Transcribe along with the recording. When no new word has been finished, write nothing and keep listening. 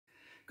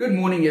Good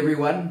morning,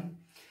 everyone.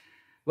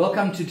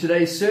 Welcome to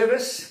today's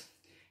service.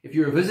 If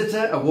you're a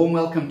visitor, a warm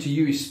welcome to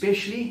you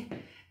especially,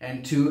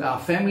 and to our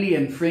family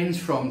and friends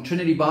from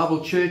Trinity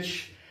Bible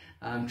Church.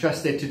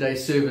 Trust that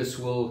today's service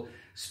will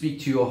speak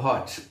to your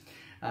heart.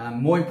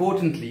 More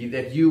importantly,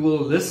 that you will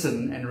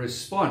listen and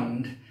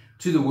respond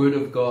to the Word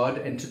of God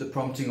and to the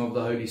prompting of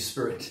the Holy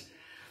Spirit.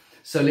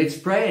 So let's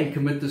pray and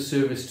commit the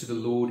service to the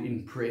Lord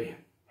in prayer.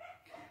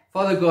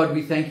 Father God,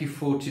 we thank you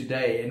for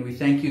today, and we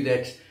thank you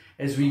that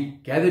as we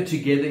gather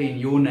together in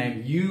your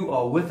name, you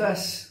are with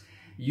us.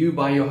 You,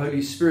 by your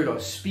Holy Spirit, are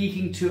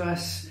speaking to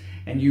us,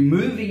 and you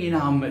moving in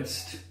our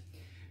midst.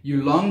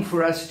 You long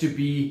for us to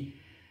be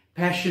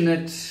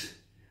passionate,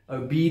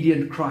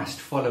 obedient Christ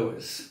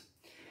followers.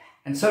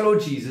 And so,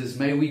 Lord Jesus,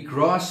 may we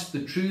grasp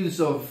the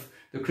truths of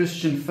the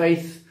Christian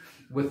faith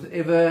with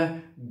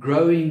ever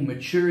growing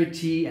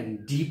maturity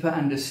and deeper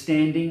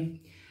understanding.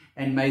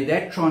 And may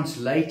that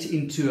translate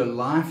into a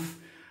life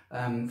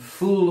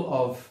full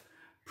of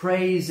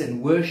praise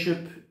and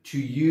worship to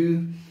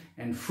you,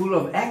 and full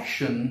of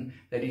action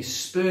that is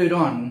spurred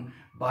on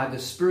by the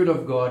Spirit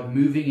of God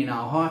moving in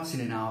our hearts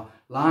and in our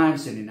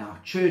lives and in our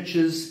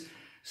churches,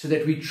 so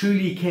that we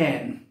truly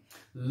can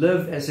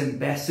live as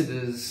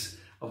ambassadors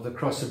of the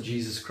cross of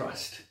Jesus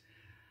Christ.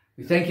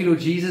 We thank you, Lord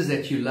Jesus,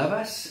 that you love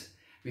us.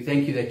 We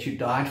thank you that you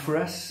died for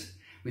us.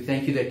 We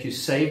thank you that you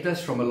saved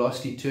us from a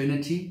lost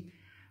eternity.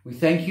 We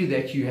thank you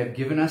that you have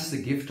given us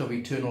the gift of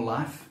eternal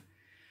life.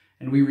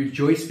 And we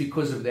rejoice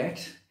because of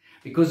that.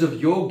 Because of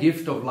your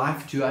gift of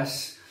life to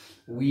us,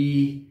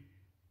 we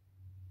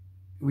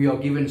are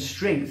given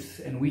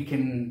strength, and we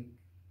can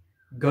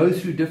go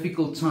through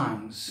difficult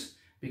times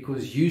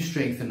because you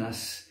strengthen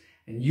us,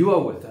 and you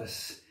are with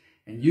us,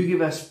 and you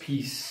give us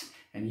peace,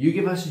 and you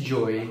give us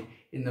joy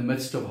in the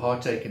midst of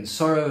heartache and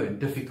sorrow and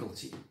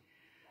difficulty.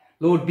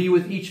 Lord, be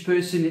with each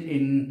person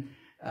in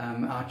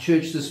our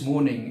church this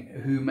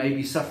morning who may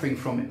be suffering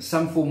from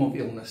some form of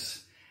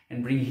illness,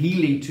 and bring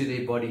healing to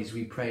their bodies,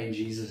 we pray in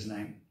Jesus'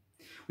 name.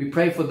 We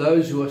pray for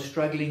those who are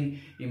struggling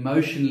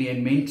emotionally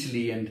and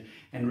mentally and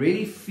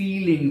really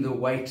feeling the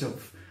weight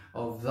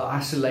of the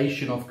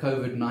isolation of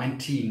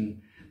COVID-19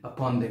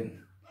 upon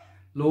them.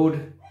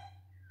 Lord,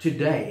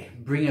 today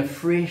bring a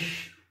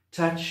fresh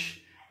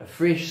touch, a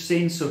fresh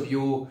sense of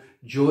your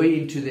joy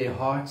into their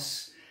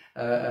hearts,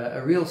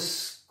 a real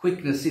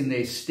quickness in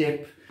their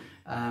step,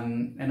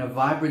 and a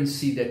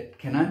vibrancy that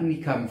can only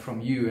come from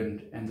you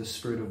and the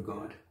Spirit of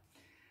God.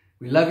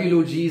 We love you,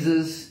 Lord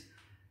Jesus.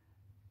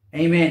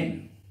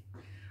 Amen.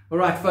 All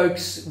right,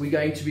 folks, we're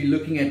going to be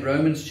looking at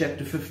Romans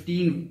chapter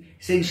 15,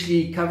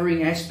 essentially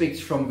covering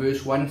aspects from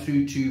verse 1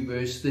 through to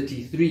verse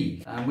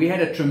 33. We had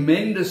a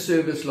tremendous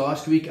service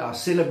last week, our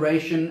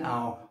celebration,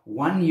 our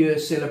 1-year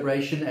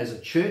celebration as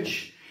a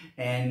church,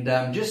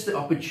 and just the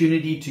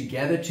opportunity to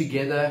gather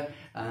together.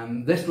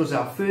 This was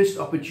our first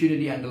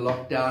opportunity under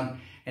lockdown,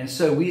 and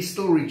so we're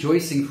still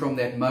rejoicing from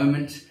that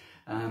moment.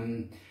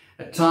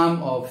 A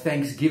time of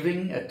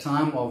thanksgiving, a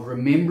time of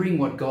remembering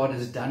what God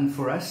has done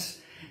for us,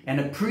 and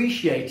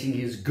appreciating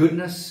his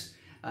goodness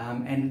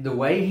and the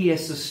way he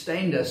has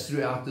sustained us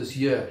throughout this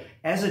year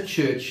as a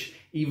church,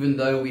 even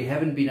though we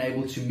haven't been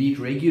able to meet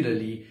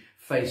regularly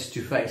face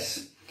to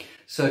face.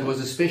 So it was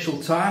a special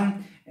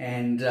time,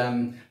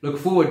 and look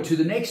forward to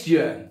the next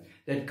year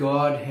that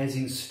God has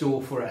in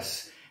store for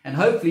us. And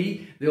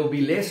hopefully there will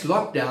be less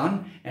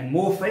lockdown and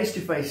more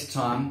face-to-face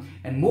time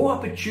and more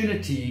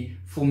opportunity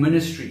for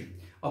ministry.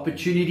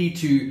 Opportunity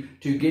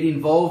to get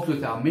involved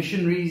with our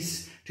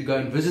missionaries, to go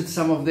and visit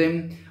some of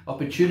them,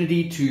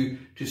 opportunity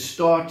to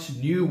start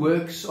new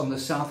works on the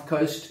South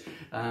Coast,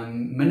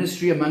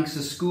 ministry amongst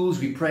the schools.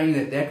 We're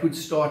praying that would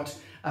start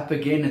up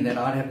again, and that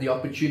I'd have the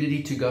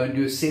opportunity to go and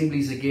do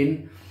assemblies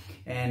again.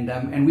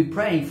 And we're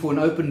praying for an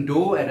open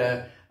door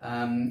at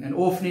an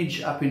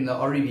orphanage up in the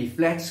Oribi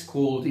Flats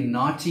called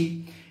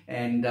Inati,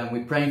 and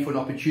we're praying for an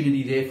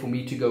opportunity there for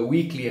me to go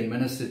weekly and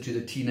minister to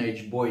the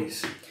teenage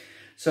boys.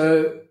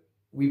 So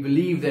we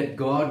believe that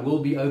God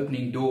will be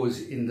opening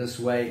doors in this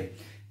way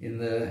in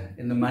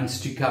the months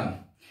to come.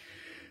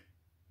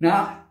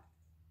 Now,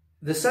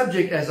 the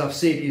subject, as I've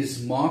said,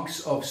 is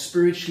marks of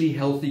spiritually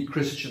healthy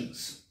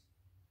Christians.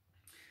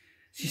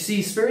 So you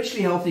see,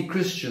 spiritually healthy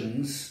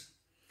Christians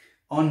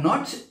are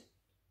not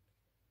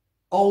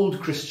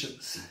old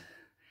Christians.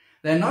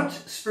 They're not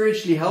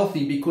spiritually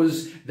healthy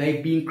because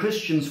they've been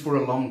Christians for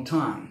a long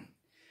time.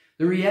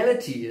 The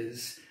reality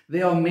is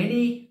there are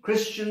many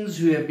Christians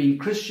who have been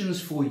Christians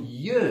for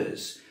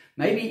years,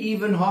 maybe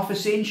even half a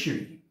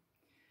century,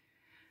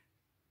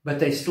 but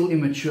they're still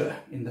immature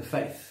in the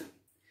faith.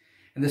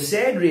 And the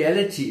sad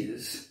reality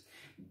is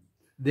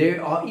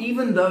there are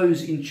even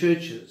those in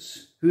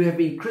churches who have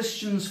been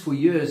Christians for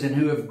years and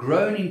who have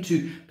grown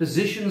into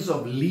positions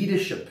of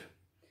leadership.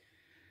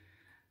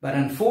 But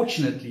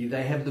unfortunately,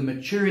 they have the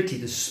maturity,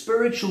 the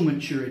spiritual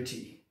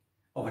maturity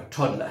of a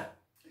toddler.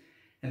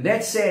 And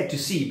that's sad to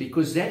see,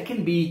 because that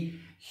can be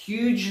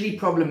hugely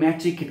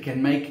problematic. It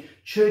can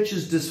make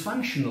churches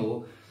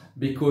dysfunctional,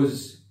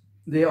 because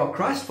there are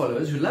Christ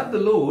followers who love the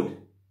Lord,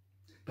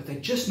 but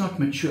they're just not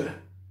mature.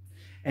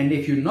 And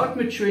if you're not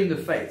maturing the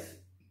faith,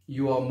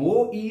 you are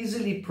more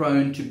easily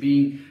prone to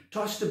being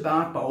tossed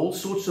about by all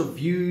sorts of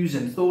views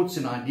and thoughts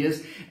and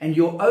ideas, and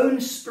your own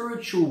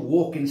spiritual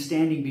walk in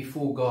standing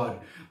before God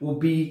will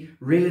be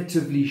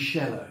relatively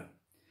shallow.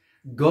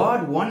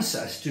 God wants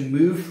us to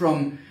move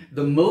from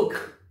the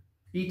milk,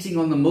 eating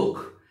on the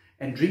milk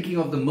and drinking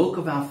of the milk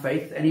of our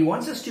faith, and He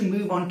wants us to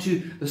move on to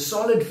the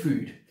solid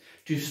food,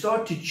 to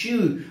start to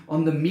chew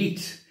on the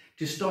meat,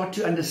 to start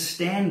to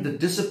understand the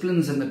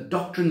disciplines and the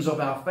doctrines of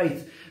our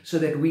faith, so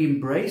that we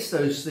embrace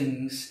those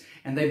things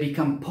and they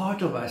become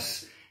part of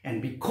us.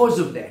 And because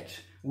of that,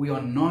 we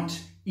are not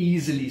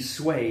easily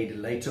swayed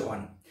later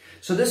on.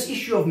 So this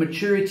issue of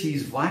maturity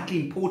is vitally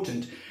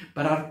important,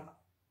 but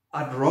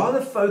I'd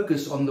rather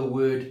focus on the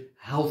word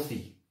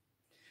healthy,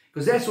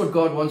 because that's what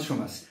God wants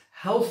from us.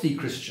 Healthy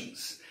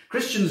Christians.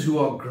 Christians who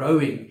are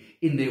growing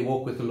in their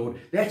walk with the Lord.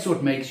 That's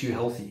what makes you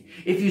healthy.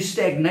 If you're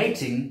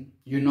stagnating,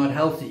 you're not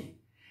healthy.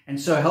 And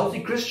so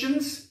healthy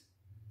Christians,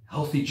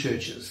 healthy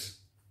churches.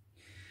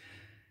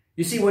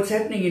 You see what's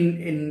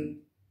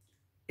happening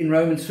in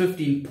Romans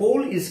 15.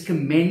 Paul is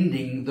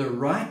commending the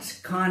right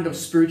kind of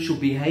spiritual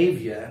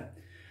behavior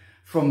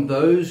from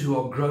those who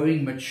are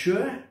growing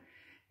mature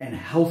and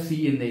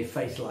healthy in their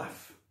faith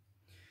life.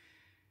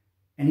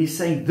 And he's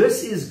saying,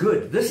 this is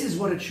good. This is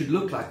what it should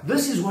look like.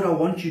 This is what I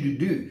want you to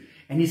do.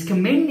 And he's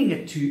commending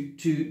it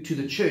to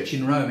the church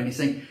in Rome. And he's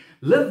saying,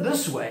 live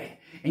this way,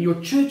 and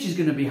your church is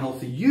going to be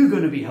healthy. You're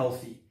going to be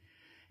healthy.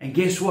 And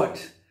guess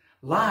what?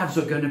 Lives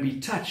are going to be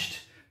touched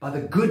by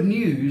the good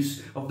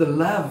news of the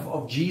love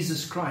of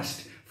Jesus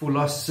Christ for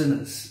lost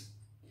sinners.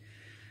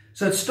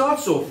 So it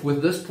starts off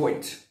with this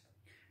point: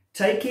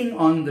 taking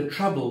on the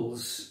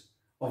troubles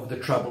of the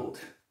troubled.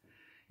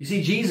 You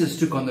see, Jesus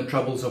took on the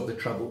troubles of the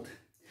troubled.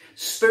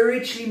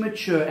 Spiritually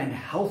mature and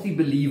healthy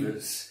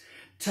believers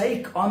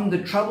take on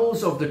the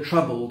troubles of the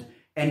troubled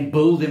and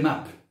build them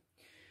up.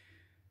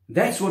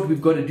 That's what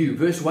we've got to do.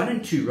 Verse 1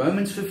 and 2,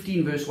 Romans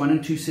 15 verse 1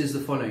 and 2 says the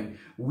following: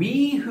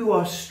 we who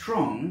are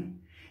strong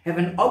have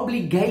an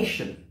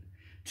obligation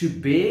to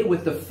bear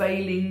with the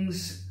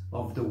failings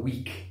of the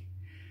weak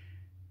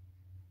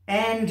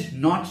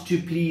and not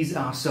to please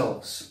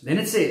ourselves. Then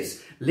it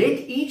says, let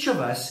each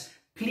of us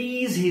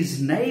please his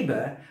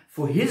neighbor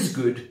for his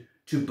good,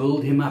 to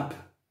build him up.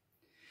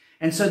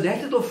 And so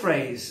that little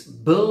phrase,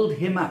 build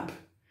him up,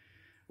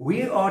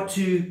 we are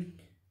to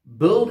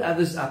build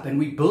others up, and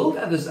we build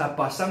others up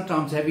by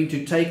sometimes having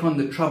to take on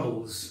the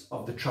troubles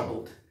of the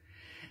troubled.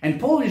 And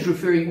Paul is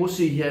referring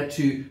also here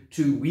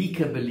to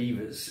weaker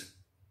believers.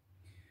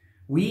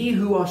 We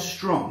who are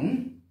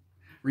strong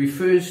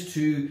refers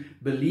to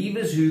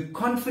believers who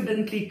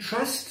confidently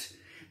trust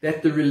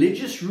that the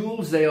religious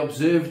rules they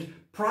observed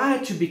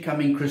prior to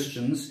becoming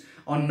Christians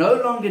are no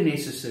longer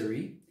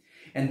necessary,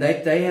 and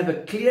that they have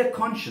a clear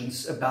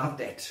conscience about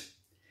that,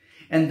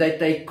 and that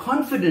they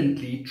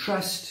confidently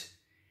trust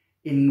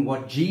in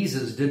what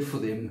Jesus did for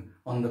them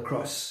on the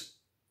cross.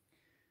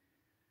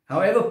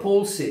 However,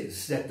 Paul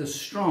says that the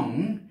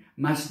strong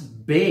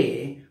must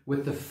bear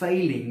with the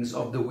failings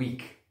of the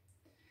weak.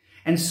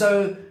 And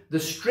so the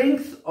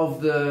strength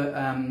of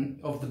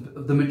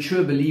the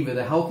mature believer,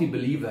 the healthy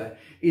believer,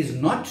 is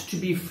not to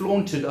be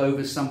flaunted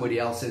over somebody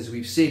else, as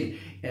we've said,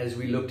 as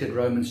we looked at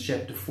Romans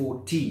chapter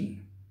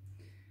 14.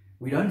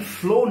 We don't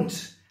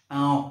flaunt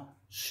our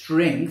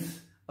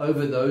strength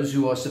over those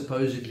who are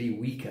supposedly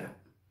weaker.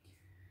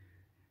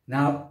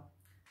 Now,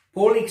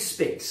 Paul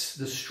expects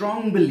the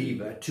strong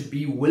believer to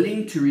be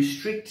willing to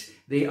restrict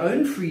their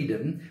own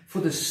freedom for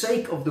the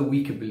sake of the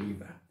weaker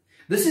believer.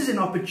 This is an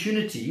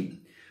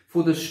opportunity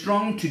for the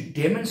strong to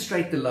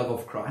demonstrate the love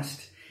of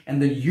Christ and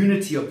the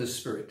unity of the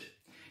Spirit.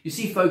 You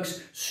see,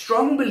 folks,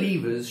 strong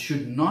believers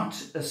should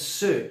not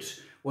assert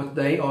what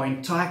they are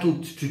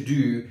entitled to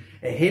do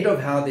ahead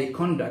of how their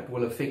conduct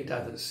will affect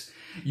others.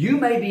 You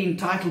may be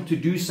entitled to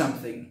do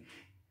something,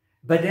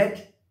 but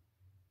that,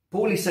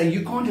 Paul is saying,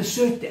 you can't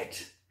assert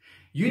that.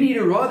 You need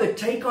to rather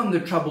take on the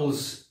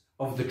troubles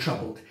of the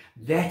troubled.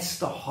 That's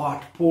the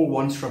heart Paul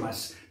wants from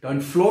us.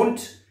 Don't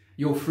flaunt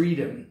your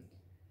freedom,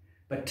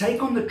 but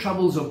take on the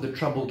troubles of the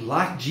troubled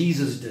like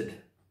Jesus did.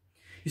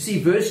 You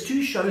see, verse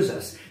 2 shows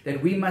us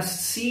that we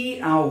must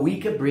see our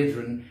weaker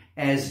brethren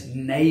as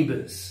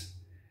neighbors.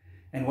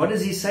 And what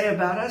does he say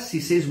about us? He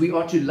says we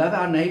are to love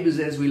our neighbors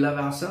as we love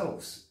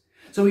ourselves.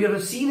 So we are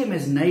to see them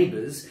as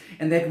neighbors,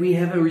 and that we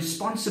have a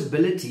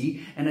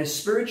responsibility and a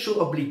spiritual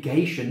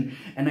obligation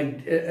and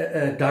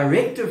a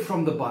directive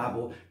from the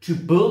Bible to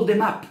build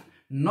them up,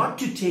 not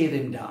to tear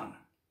them down,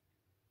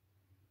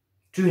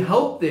 to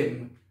help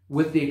them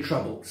with their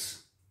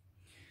troubles.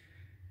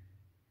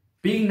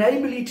 Being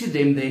neighborly to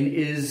them then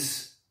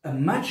is a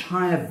much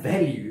higher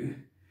value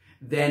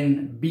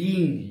than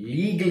being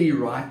legally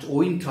right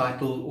or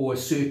entitled or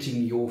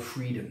asserting your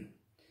freedom.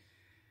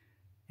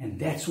 And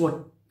that's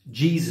what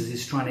Jesus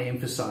is trying to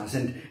emphasize,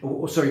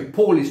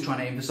 Paul is trying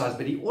to emphasize,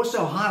 but he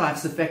also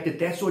highlights the fact that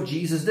that's what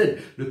Jesus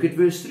did. Look at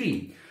verse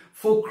 3.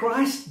 For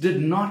Christ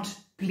did not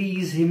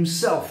please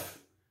himself,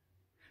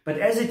 but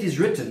as it is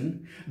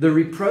written, the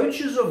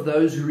reproaches of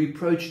those who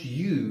reproached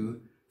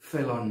you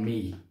fell on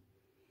me.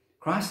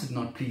 Christ did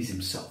not please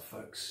himself,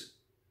 folks.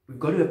 We've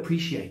got to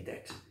appreciate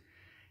that.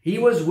 He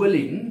was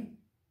willing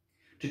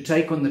to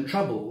take on the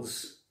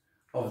troubles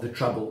of the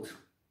troubled.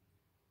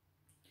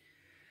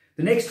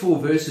 The next 4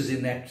 verses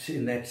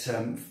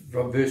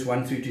from verse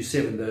 1 through to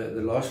 7,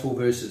 the last 4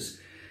 verses,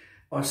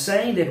 are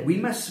saying that we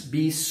must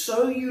be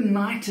so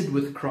united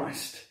with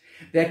Christ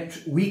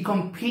that we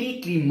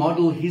completely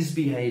model his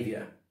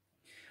behavior.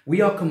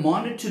 We are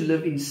commanded to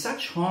live in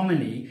such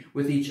harmony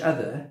with each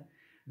other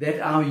that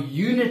our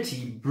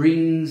unity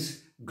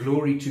brings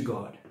glory to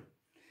God.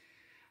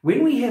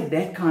 When we have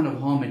that kind of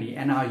harmony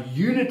and our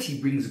unity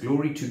brings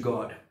glory to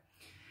God,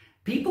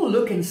 people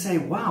look and say,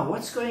 wow,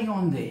 what's going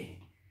on there?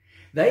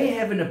 They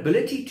have an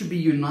ability to be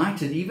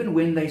united even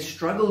when they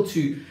struggle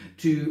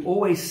to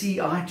always see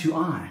eye to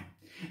eye.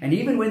 And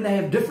even when they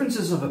have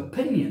differences of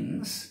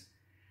opinions,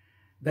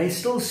 they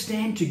still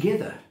stand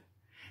together.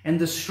 And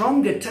the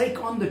stronger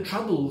take on the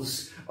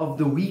troubles of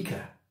the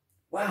weaker.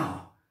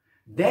 Wow,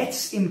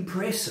 that's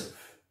impressive.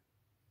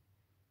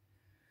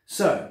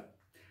 So,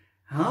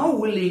 how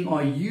willing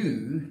are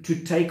you to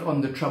take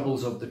on the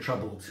troubles of the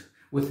troubled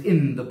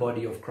within the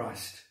body of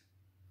Christ?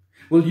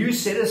 Will you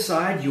set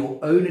aside your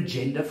own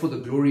agenda for the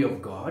glory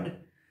of God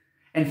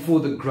and for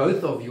the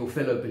growth of your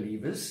fellow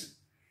believers?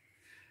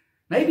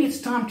 Maybe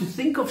it's time to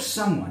think of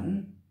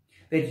someone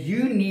that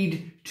you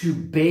need to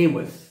bear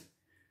with.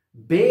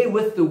 Bear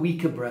with the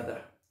weaker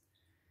brother,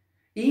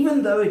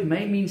 even though it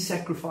may mean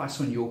sacrifice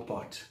on your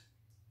part.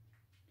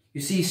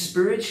 You see,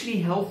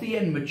 spiritually healthy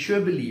and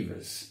mature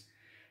believers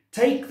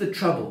take the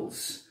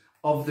troubles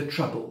of the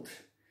troubled,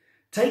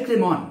 take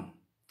them on,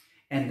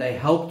 and they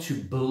help to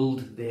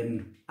build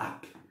them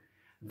up.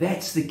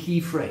 That's the key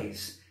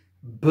phrase.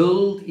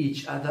 Build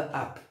each other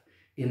up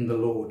in the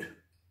Lord.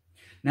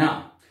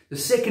 Now, the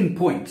second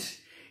point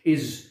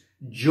is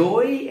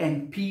joy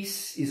and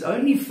peace is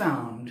only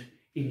found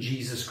in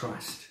Jesus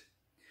Christ.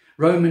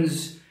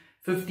 Romans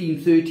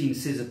 15:13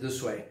 says it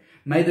this way: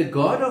 May the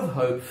God of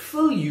hope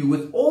fill you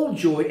with all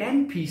joy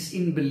and peace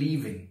in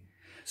believing,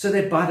 so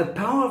that by the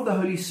power of the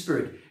Holy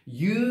Spirit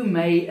you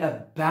may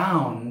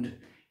abound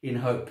in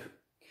hope.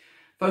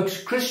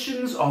 Folks,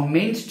 Christians are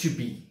meant to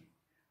be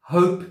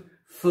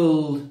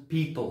hope-filled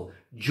people,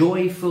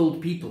 joy-filled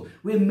people.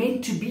 We're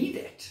meant to be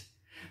that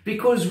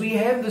because we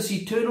have this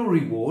eternal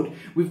reward.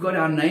 We've got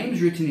our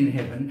names written in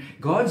heaven.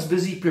 God's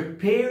busy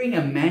preparing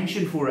a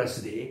mansion for us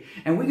there,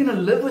 and we're going to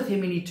live with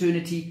him in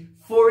eternity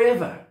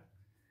forever.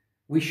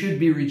 We should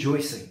be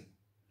rejoicing.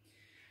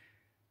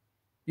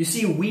 You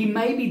see, we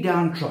may be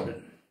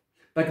downtrodden,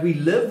 but we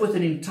live with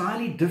an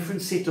entirely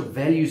different set of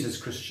values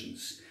as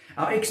Christians.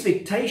 Our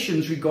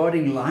expectations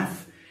regarding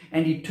life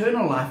and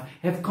eternal life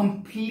have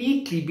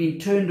completely been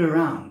turned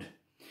around.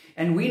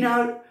 And we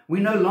no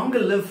longer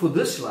live for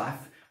this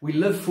life, we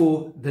live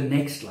for the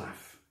next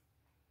life.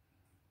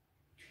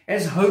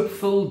 As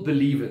hope-filled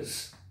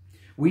believers,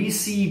 we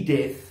see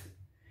death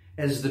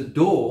as the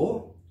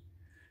door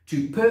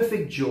to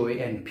perfect joy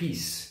and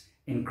peace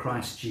in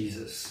Christ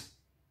Jesus.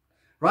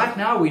 Right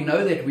now, we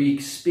know that we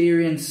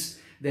experience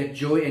that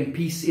joy and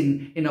peace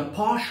in a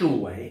partial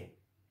way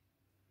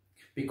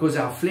because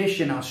our flesh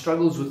and our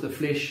struggles with the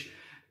flesh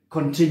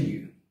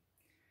continue.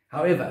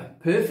 However,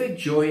 perfect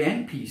joy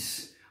and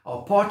peace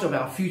are part of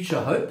our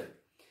future hope,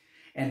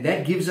 and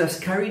that gives us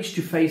courage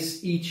to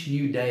face each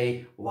new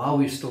day while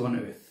we're still on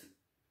earth.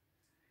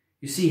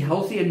 You see,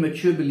 healthy and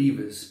mature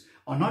believers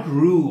are not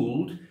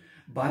ruled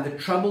by the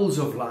troubles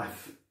of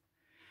life,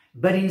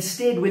 but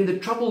instead, when the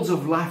troubles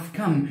of life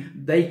come,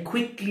 they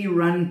quickly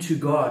run to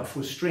God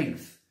for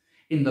strength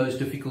in those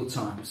difficult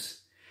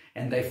times,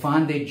 and they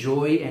find their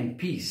joy and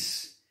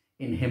peace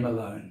in him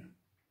alone.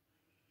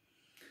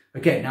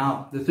 Okay,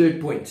 now the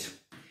third point,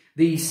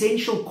 the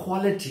essential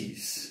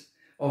qualities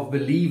of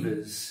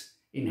believers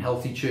in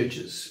healthy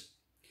churches.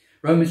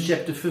 Romans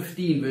chapter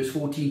 15, verse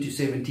 14 to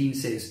 17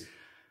 says,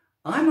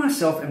 I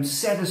myself am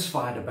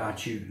satisfied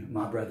about you,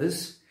 my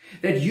brothers,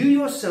 that you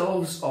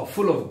yourselves are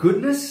full of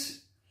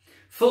goodness,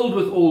 filled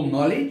with all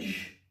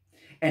knowledge,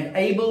 and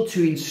able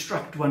to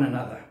instruct one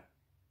another.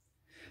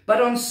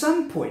 But on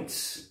some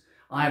points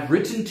I have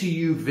written to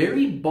you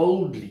very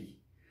boldly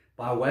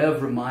by way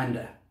of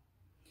reminder,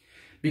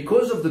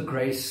 because of the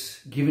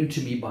grace given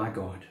to me by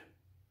God.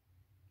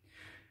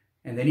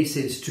 And then he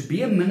says, to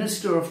be a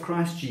minister of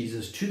Christ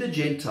Jesus to the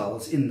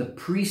Gentiles in the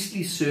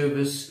priestly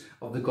service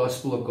of the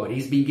gospel of God.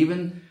 He's been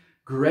given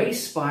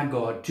grace by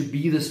God to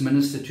be this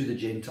minister to the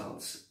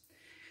Gentiles,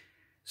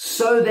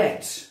 so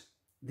that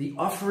the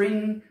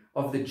offering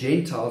of the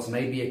Gentiles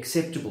may be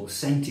acceptable,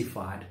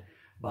 sanctified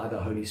by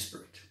the Holy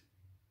Spirit.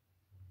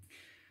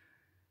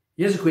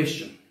 Here's a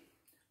question.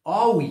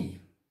 Are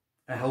we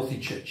a healthy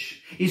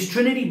church? Is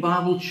Trinity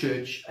Bible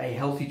Church a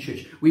healthy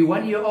church? We're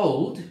 1 year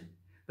old,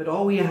 but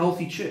are we a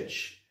healthy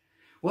church?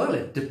 Well,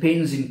 it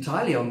depends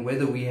entirely on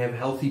whether we have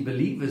healthy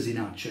believers in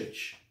our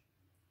church.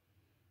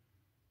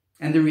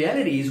 And the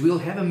reality is we'll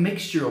have a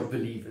mixture of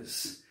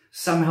believers,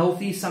 some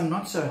healthy, some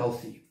not so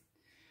healthy.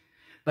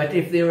 But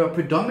if there are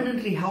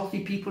predominantly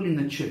healthy people in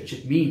the church,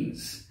 it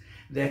means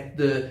that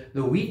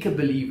the weaker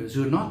believers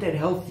who are not that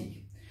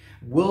healthy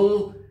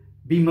will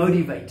be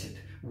motivated,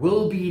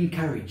 will be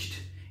encouraged,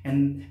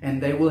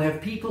 and they will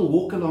have people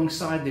walk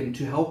alongside them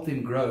to help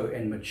them grow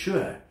and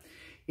mature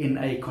in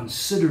a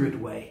considerate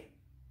way.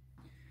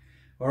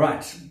 All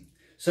right,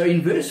 so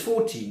in verse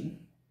 14,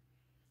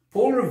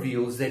 Paul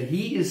reveals that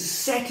he is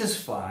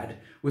satisfied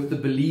with the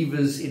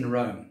believers in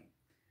Rome.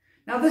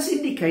 Now, this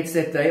indicates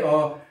that they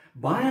are,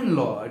 by and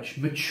large,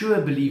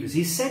 mature believers.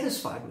 He's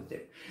satisfied with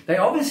them.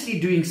 They're obviously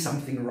doing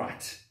something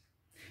right.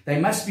 They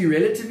must be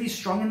relatively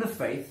strong in the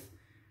faith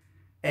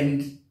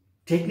and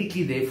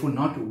technically, therefore,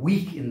 not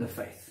weak in the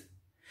faith.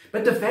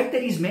 But the fact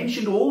that he's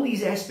mentioned all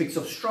these aspects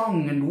of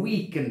strong and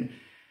weak and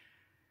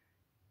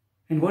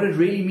what it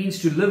really means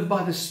to live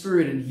by the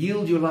Spirit and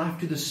yield your life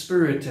to the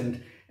Spirit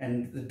and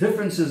the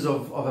differences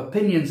of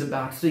opinions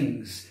about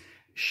things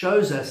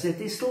shows us that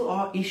there still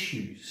are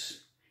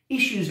issues.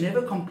 Issues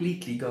never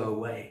completely go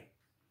away.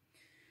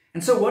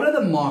 And so what are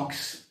the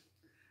marks,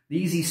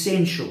 these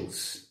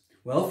essentials?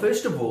 Well,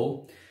 first of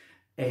all,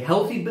 a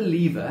healthy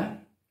believer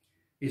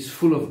is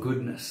full of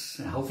goodness.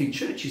 A healthy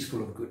church is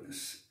full of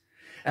goodness.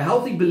 A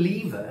healthy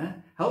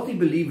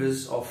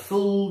believers are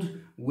filled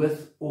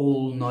with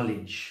all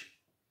knowledge.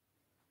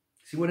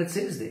 See what it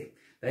says there?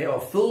 They are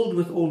filled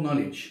with all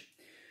knowledge.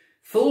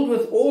 Filled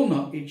with all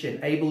knowledge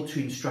and able to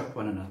instruct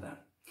one another.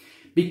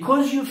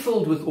 Because you're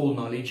filled with all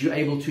knowledge, you're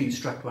able to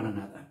instruct one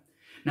another.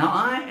 Now,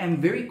 I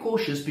am very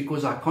cautious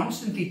because I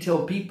constantly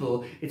tell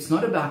people it's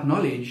not about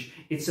knowledge,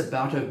 it's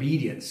about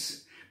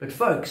obedience. But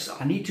folks,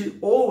 I need to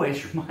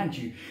always remind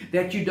you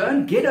that you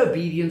don't get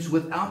obedience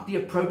without the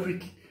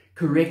appropriate,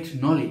 correct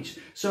knowledge.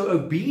 So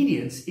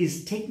obedience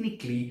is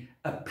technically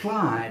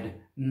applied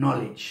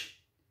knowledge.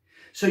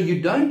 So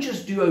you don't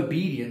just do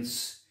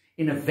obedience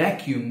in a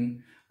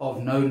vacuum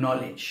of no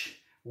knowledge.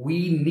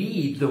 We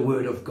need the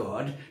Word of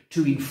God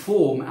to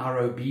inform our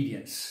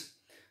obedience.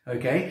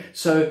 Okay,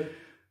 so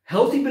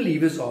healthy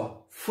believers are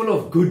full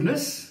of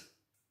goodness,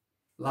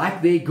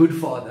 like their good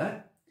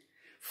Father,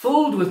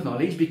 filled with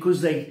knowledge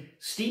because they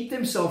steep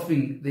themselves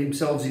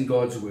in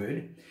God's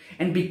Word,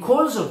 and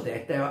because of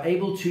that, they are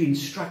able to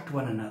instruct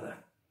one another.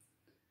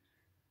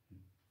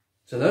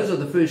 So those are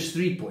the first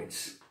 3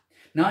 points.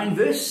 Now in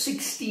verse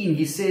 16,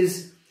 he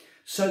says,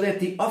 so that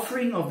the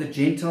offering of the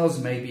Gentiles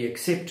may be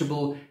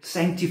acceptable,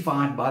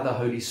 sanctified by the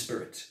Holy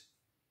Spirit.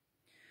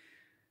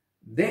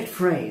 That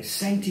phrase,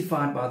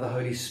 sanctified by the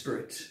Holy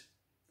Spirit,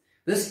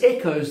 this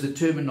echoes the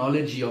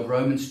terminology of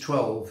Romans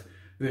 12,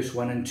 verse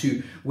 1 and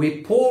 2,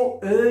 where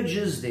Paul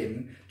urges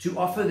them to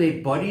offer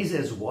their bodies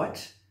as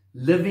what?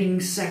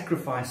 Living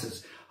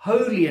sacrifices,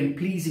 holy and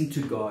pleasing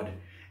to God,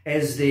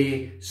 as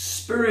their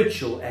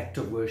spiritual act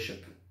of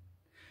worship.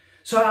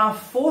 So our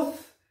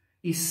fourth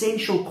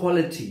essential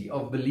quality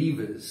of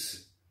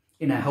believers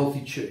in a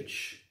healthy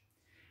church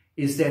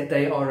is that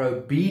they are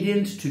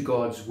obedient to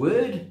God's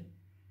Word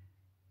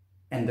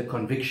and the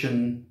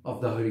conviction of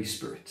the Holy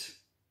Spirit.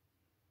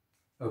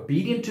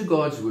 Obedient to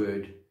God's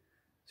Word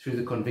through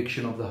the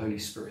conviction of the Holy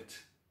Spirit.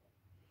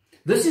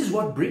 This is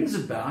what brings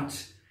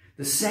about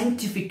the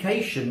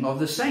sanctification of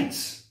the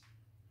saints.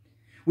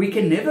 We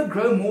can never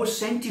grow more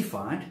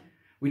sanctified,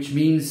 which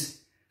means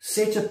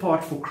set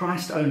apart for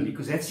Christ only,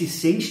 because that's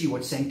essentially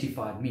what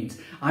sanctified means.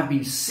 I've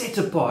been set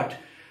apart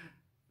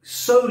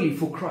solely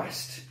for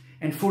Christ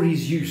and for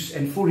His use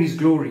and for His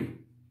glory.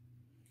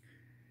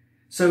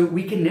 So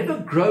we can never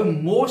grow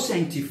more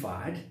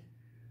sanctified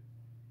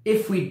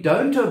if we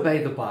don't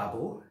obey the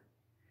Bible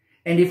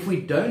and if we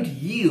don't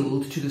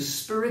yield to the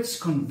Spirit's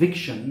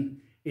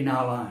conviction in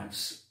our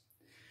lives.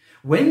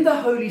 When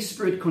the Holy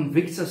Spirit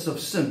convicts us of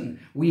sin,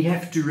 we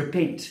have to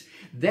repent.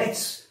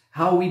 That's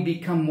how we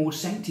become more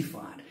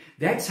sanctified.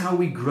 That's how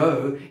we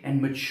grow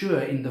and mature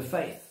in the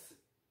faith.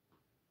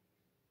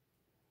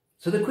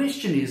 So the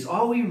question is,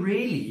 are we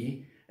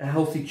really a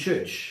healthy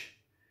church?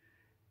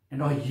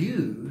 And are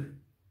you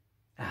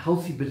a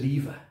healthy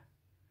believer?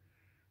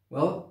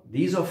 Well,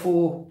 these are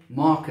 4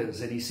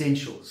 markers and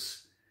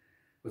essentials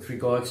with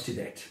regards to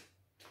that.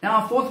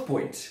 Now, our fourth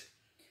point.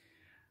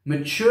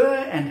 Mature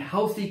and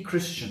healthy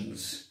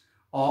Christians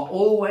are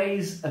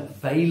always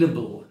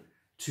available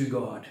to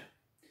God.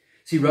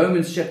 See,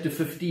 Romans chapter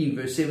 15,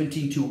 verse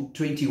 17 to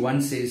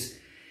 21 says,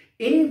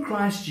 in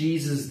Christ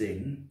Jesus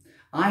then,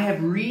 I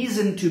have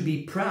reason to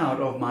be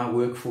proud of my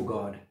work for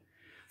God.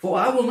 For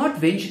I will not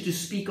venture to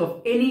speak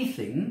of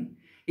anything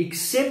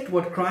except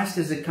what Christ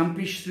has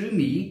accomplished through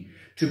me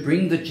to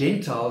bring the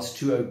Gentiles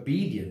to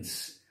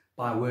obedience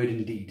by word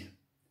and deed.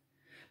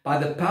 By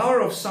the power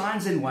of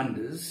signs and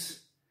wonders,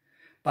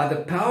 by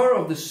the power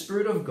of the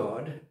Spirit of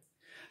God,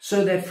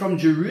 so that from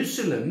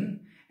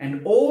Jerusalem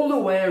and all the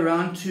way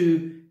around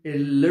to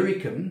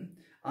Illyricum,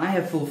 I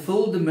have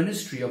fulfilled the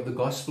ministry of the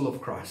gospel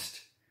of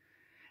Christ.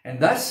 And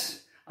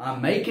thus I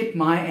make it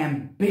my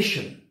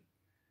ambition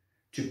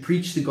to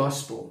preach the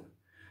gospel,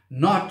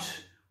 not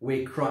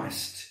where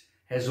Christ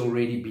has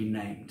already been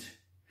named.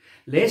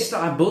 Lest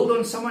I build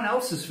on someone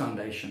else's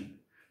foundation,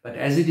 but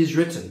as it is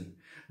written,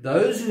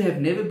 those who have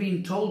never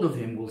been told of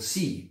him will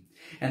see,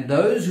 and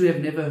those who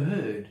have never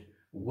heard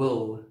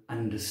will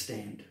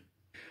understand.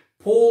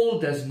 Paul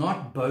does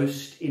not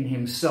boast in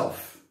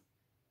himself.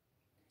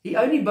 He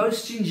only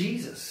boasts in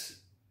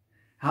Jesus.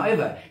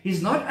 However,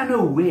 he's not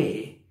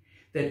unaware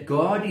that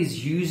God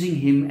is using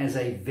him as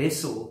a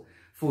vessel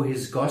for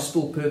his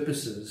gospel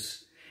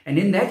purposes. And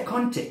in that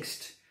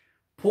context,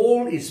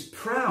 Paul is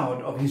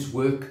proud of his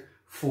work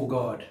for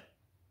God.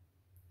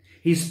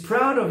 He's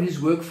proud of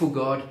his work for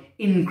God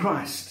in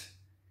Christ.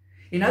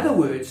 In other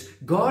words,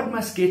 God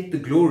must get the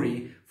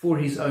glory for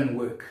his own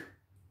work,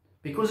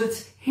 because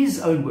it's his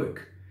own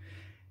work.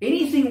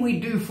 Anything we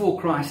do for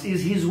Christ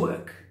is his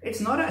work.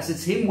 It's not us,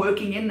 it's him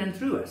working in and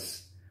through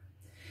us.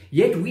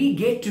 Yet we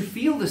get to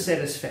feel the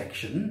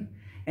satisfaction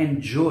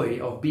and joy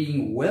of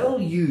being well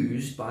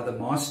used by the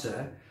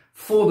Master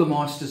for the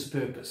Master's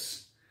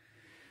purpose.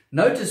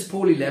 Notice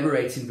Paul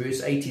elaborates in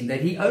verse 18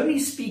 that he only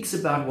speaks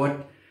about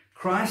what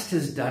Christ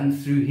has done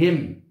through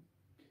him.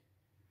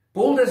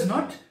 Paul does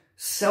not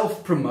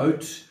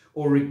self-promote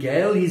or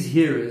regale his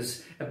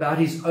hearers about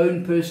his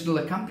own personal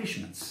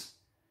accomplishments.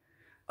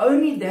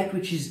 Only that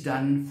which is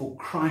done for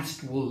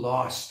Christ will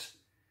last.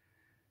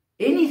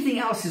 Anything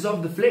else is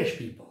of the flesh,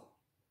 people.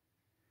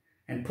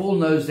 And Paul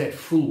knows that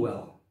full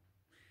well.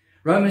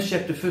 Romans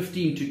chapter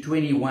 15 to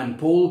 21,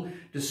 Paul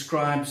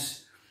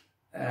describes,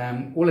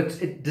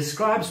 it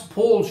describes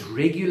Paul's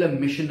regular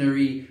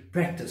missionary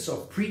practice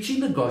of preaching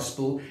the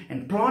gospel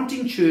and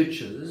planting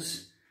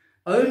churches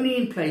only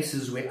in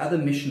places where other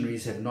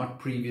missionaries have not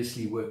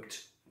previously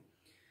worked.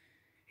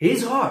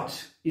 His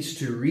heart is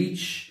to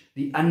reach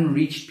the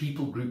unreached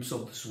people groups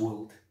of this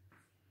world.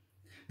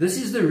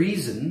 This is the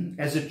reason,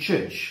 as a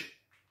church,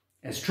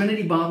 as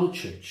Trinity Bible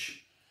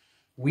Church,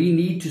 we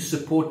need to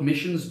support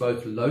missions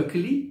both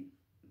locally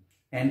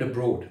and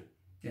abroad.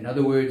 In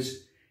other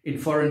words, in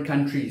foreign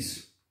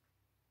countries,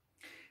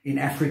 in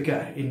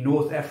Africa, in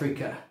North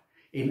Africa,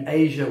 in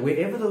Asia,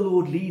 wherever the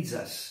Lord leads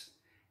us,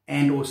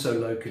 and also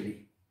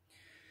locally.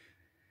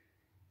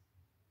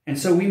 And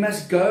so we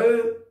must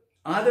go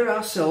either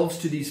ourselves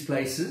to these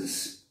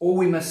places, or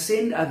we must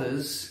send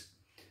others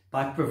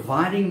by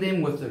providing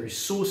them with the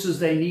resources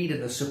they need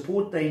and the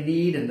support they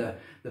need and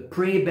the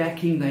prayer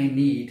backing they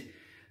need,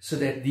 so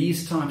that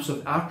these types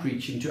of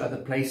outreach into other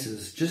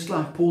places, just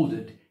like Paul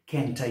did,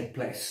 can take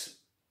place.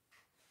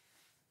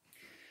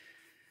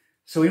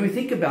 So when we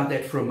think about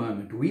that for a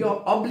moment, we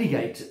are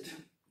obligated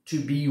to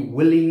be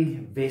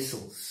willing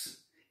vessels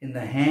in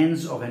the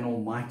hands of an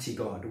almighty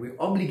God. We're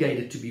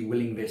obligated to be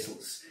willing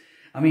vessels.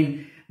 I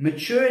mean,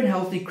 mature and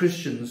healthy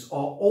Christians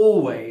are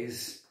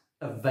always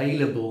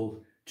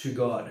available to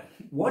God.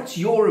 What's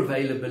your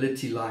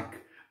availability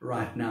like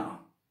right now?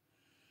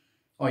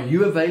 Are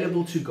you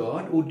available to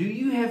God, or do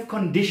you have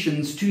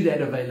conditions to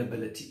that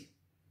availability?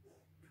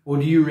 Or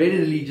do you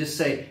readily just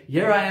say,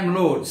 "Here I am,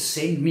 Lord,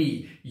 send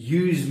me,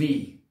 use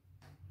me"?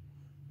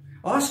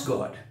 Ask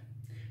God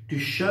to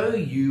show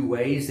you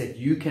ways that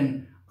you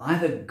can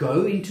either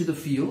go into the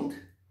field,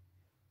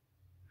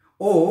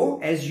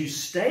 or as you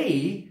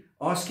stay,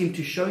 ask him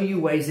to show you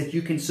ways that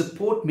you can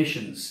support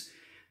missions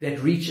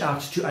that reach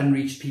out to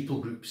unreached people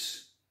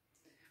groups.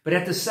 But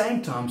at the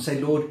same time, say,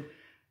 "Lord,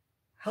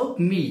 help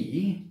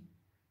me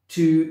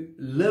to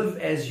live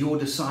as your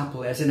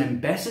disciple, as an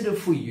ambassador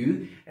for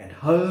you at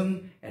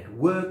home, at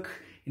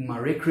work, in my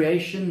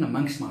recreation,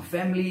 amongst my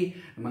family,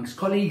 amongst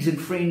colleagues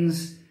and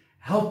friends.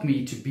 Help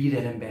me to be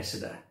that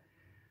ambassador."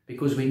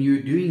 Because when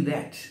you're doing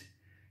that,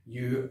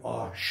 you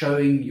are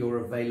showing your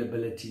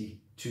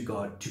availability to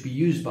God, to be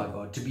used by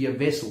God, to be a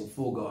vessel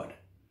for God.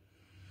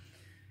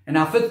 And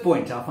our fifth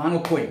point, our final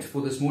point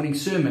for this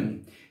morning's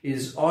sermon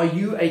is, are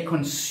you a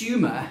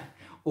consumer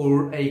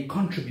or a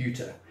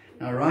contributor?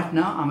 Now, right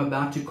now, I'm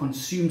about to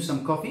consume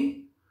some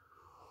coffee.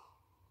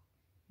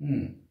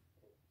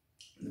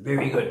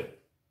 Very good.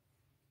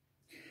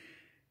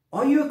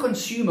 Are you a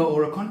consumer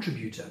or a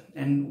contributor?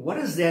 And what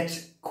does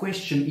that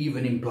question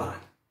even imply?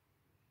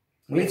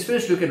 Well, let's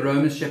first look at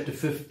Romans chapter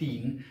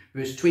 15,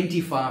 verse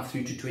 25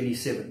 through to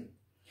 27.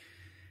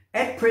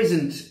 "At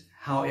present,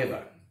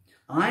 however,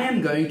 I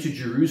am going to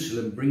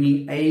Jerusalem,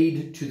 bringing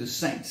aid to the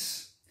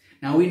saints."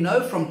 Now, we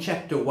know from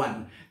chapter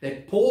 1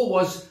 that Paul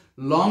was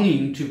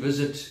longing to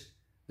visit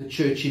the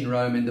church in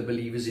Rome and the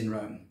believers in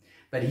Rome.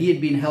 But he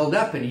had been held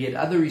up and he had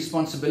other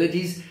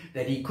responsibilities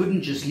that he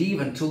couldn't just leave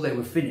until they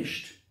were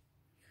finished.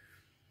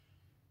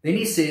 Then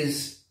he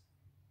says,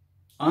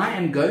 "I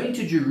am going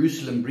to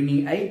Jerusalem,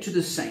 bringing aid to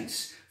the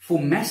saints, for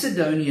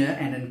Macedonia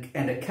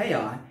and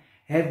Achaia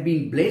have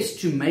been blessed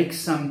to make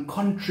some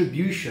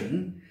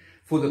contribution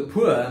for the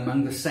poor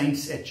among the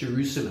saints at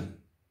Jerusalem."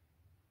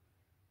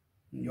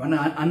 You want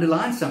to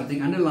underline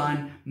something,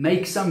 underline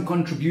 "make some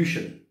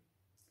contribution."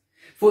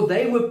 "For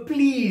they were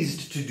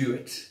pleased to do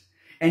it,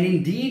 and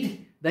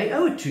indeed they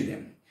owe it to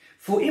them.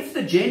 For if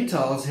the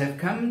Gentiles have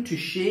come to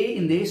share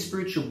in their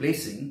spiritual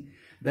blessing,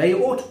 they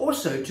ought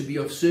also to be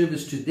of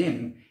service to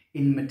them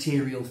in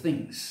material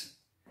things."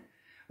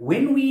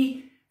 When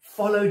we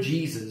follow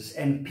Jesus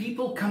and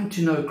people come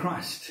to know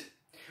Christ,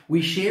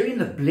 we share in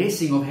the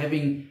blessing of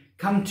having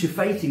come to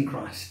faith in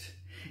Christ.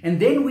 And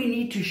then we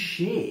need to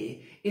share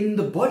in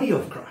the body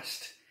of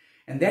Christ.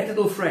 And that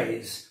little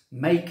phrase,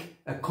 make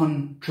a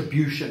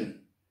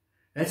contribution,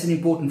 that's an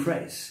important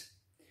phrase.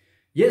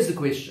 Here's the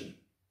question.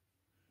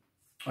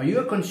 Are you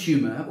a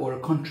consumer or a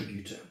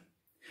contributor?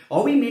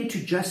 Are we meant to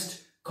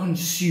just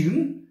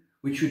consume,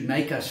 which would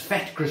make us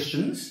fat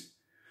Christians?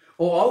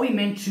 Or are we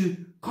meant to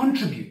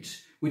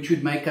contribute, which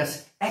would make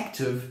us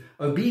active,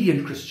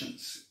 obedient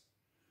Christians?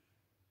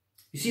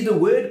 You see, the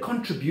word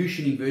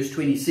contribution in verse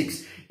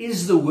 26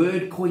 is the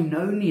word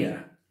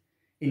koinonia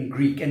in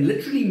Greek and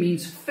literally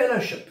means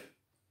fellowship.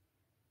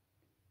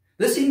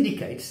 This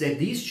indicates that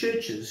these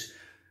churches,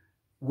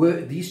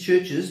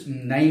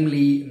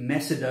 namely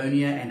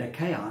Macedonia and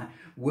Achaia,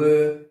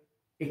 were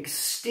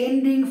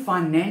extending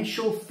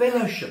financial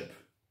fellowship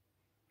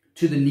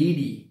to the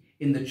needy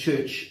in the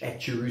church at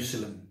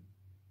Jerusalem.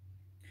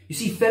 You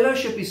see,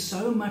 fellowship is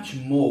so much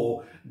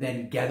more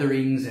than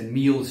gatherings and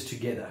meals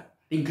together.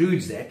 It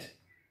includes that.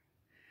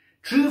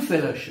 True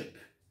fellowship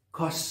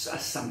costs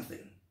us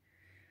something,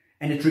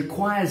 and it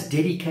requires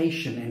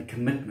dedication and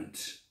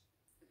commitment.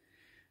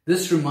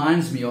 This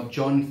reminds me of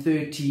John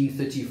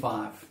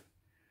 13:35.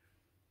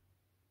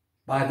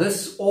 By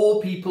this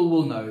all people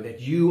will know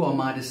that you are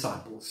my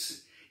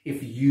disciples,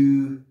 if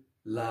you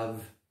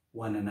love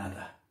one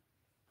another.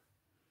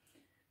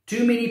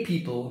 Too many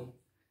people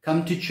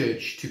come to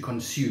church to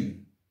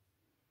consume.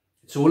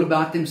 It's all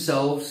about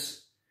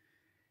themselves.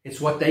 It's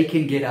what they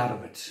can get out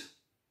of it.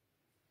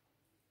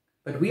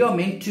 But we are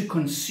meant to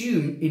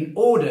consume in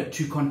order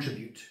to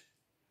contribute.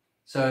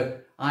 So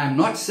I am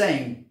not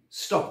saying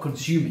stop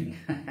consuming.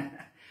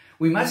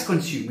 We must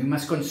consume. We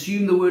must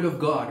consume the Word of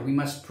God. We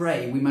must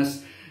pray. We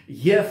must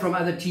hear from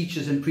other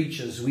teachers and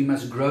preachers. We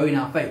must grow in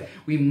our faith.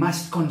 We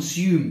must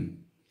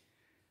consume.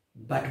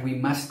 But we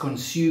must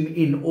consume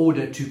in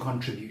order to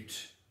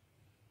contribute.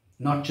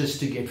 Not just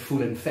to get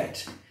full and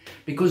fat.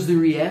 Because the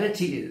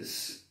reality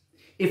is,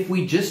 if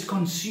we just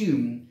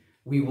consume,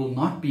 we will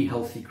not be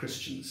healthy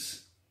Christians.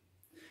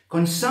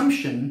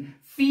 Consumption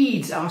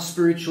feeds our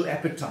spiritual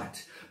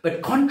appetite,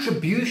 but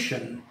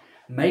contribution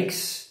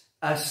makes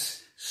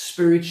us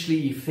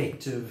spiritually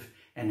effective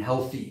and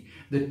healthy.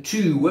 The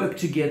two work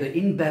together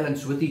in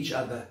balance with each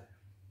other.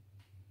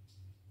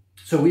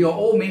 So we are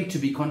all meant to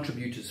be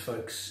contributors,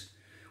 folks,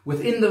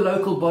 within the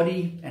local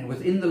body and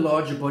within the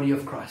larger body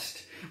of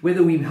Christ.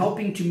 Whether we're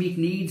helping to meet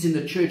needs in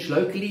the church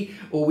locally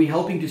or we're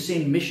helping to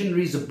send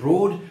missionaries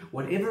abroad,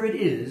 whatever it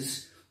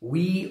is,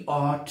 we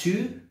are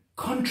to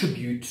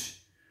contribute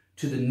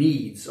to the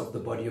needs of the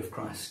body of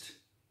Christ.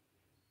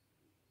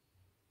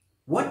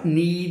 What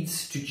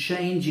needs to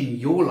change in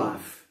your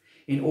life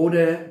in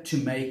order to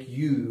make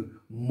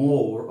you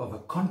more of a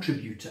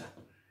contributor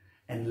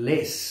and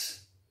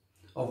less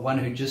of one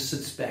who just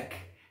sits back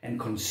and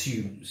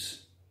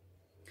consumes?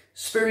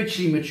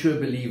 Spiritually mature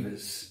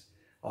believers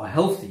are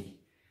healthy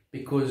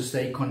because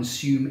they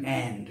consume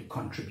and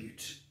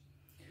contribute.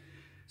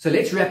 So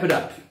let's wrap it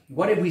up.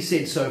 What have we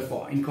said so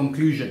far in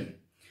conclusion?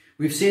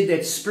 We've said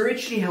that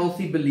spiritually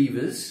healthy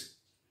believers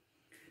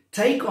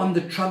take on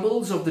the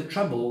troubles of the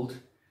troubled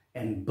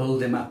and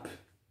build them up.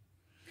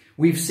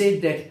 We've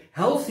said that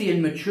healthy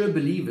and mature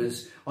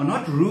believers are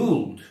not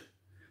ruled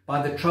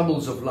by the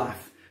troubles of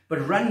life,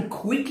 but run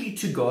quickly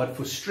to God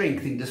for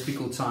strength in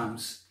difficult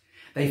times.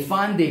 They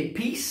find their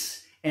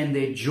peace and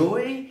their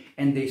joy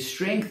and their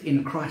strength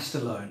in Christ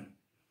alone.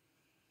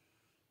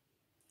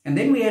 And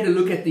then we had a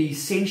look at the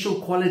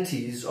essential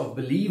qualities of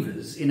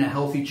believers in a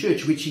healthy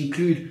church, which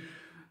include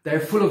they're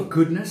full of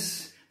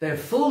goodness, they're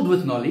filled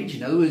with knowledge,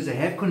 in other words, they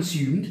have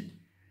consumed,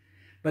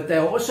 but they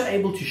are also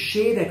able to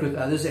share that with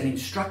others and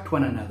instruct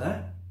one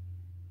another.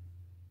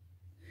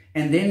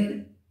 And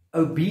then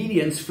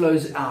obedience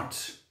flows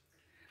out.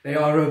 They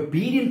are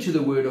obedient to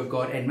the Word of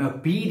God and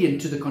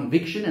obedient to the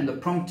conviction and the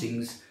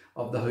promptings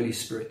of the Holy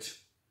Spirit.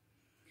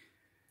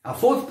 Our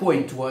fourth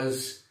point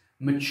was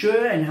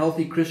mature and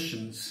healthy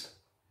Christians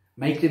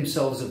make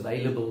themselves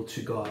available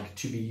to God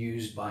to be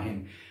used by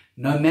Him.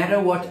 No matter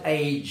what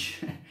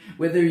age,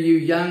 whether you're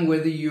young,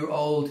 whether you're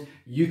old,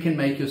 you can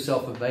make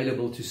yourself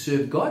available to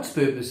serve God's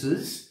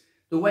purposes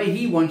the way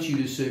He wants you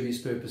to serve His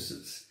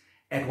purposes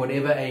at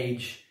whatever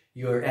age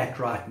you're at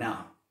right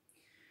now.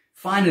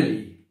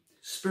 Finally,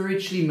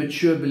 spiritually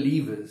mature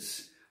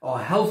believers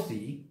are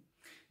healthy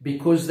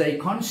because they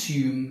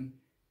consume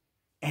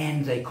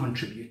and they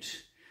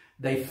contribute.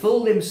 They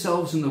fill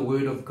themselves in the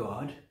Word of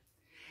God,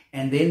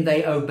 and then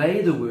they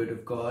obey the Word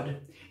of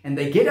God, and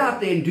they get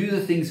out there and do the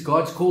things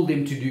God's called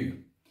them to do.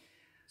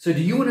 So do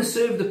you want to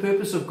serve the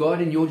purpose of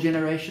God in your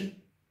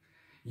generation?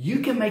 You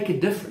can make a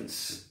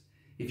difference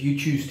if you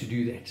choose to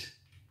do that.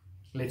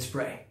 Let's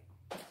pray.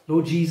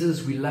 Lord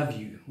Jesus, we love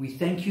you. We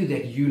thank you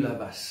that you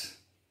love us.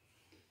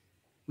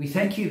 We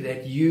thank you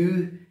that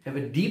you have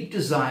a deep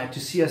desire to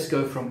see us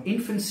go from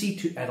infancy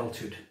to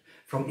adulthood,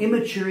 from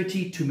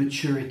immaturity to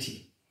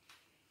maturity,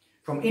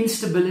 from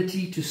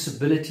instability to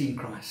stability in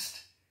Christ,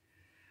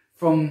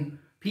 from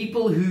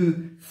people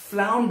who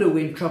flounder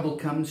when trouble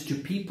comes to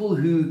people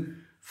who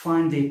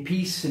find their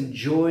peace and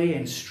joy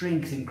and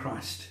strength in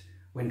Christ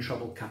when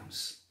trouble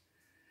comes.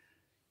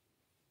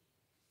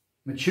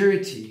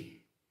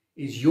 Maturity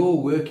is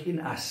your work in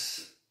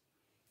us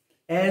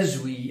as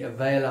we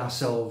avail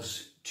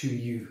ourselves to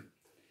you.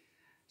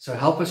 So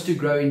help us to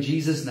grow in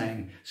Jesus'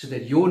 name so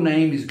that your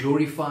name is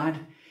glorified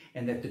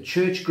and that the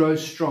church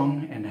grows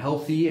strong and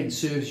healthy and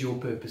serves your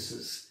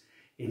purposes.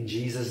 In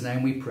Jesus'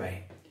 name we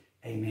pray.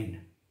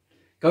 Amen.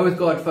 Go with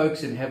God,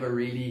 folks, and have a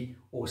really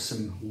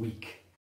awesome week.